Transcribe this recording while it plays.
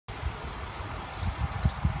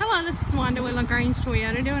Hello, this is Wanda with LaGrange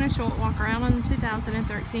Toyota doing a short walk around on the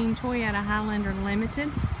 2013 Toyota Highlander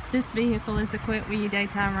Limited. This vehicle is equipped with your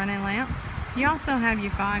daytime running lamps. You also have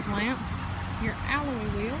your fog lamps, your alloy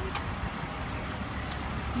wheels.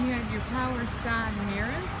 You have your power side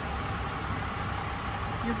mirrors,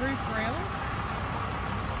 your roof rails.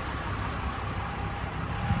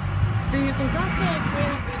 The vehicle is also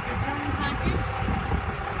equipped with your towing package,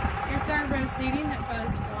 your third row seating that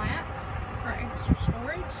goes flat for extra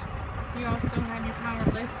storage. You also have your power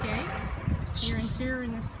lift gate. Your interior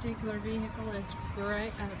in this particular vehicle is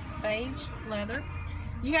gray, beige leather.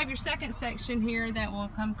 You have your second section here that will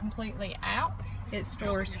come completely out. It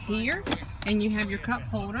stores here, and you have your cup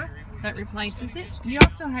holder that replaces it. You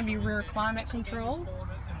also have your rear climate controls.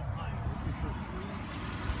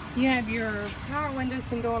 You have your power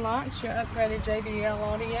windows and door locks, your upgraded JBL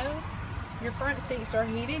audio. Your front seats are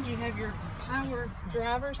heated. You have your power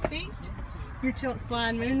driver's seat, your tilt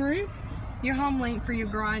slide moonroof, your home link for your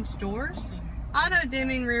garage doors, auto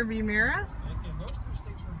dimming rear view mirror.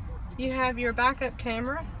 You have your backup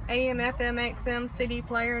camera, AM, FM, XM, CD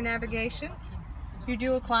player navigation, your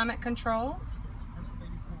dual climate controls,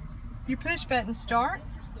 your push button start.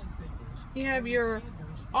 You have your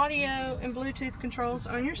audio and Bluetooth controls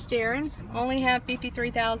on your steering. Only have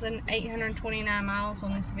 53,829 miles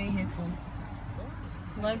on this vehicle.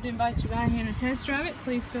 Love to invite you by here to test drive it.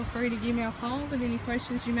 Please feel free to give me a call with any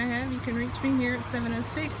questions you may have. You can reach me here at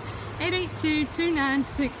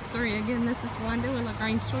 706-882-2963. Again, this is Wanda with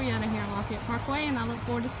LaGrange Toyota here on Lafayette Parkway, and I look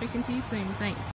forward to speaking to you soon. Thanks.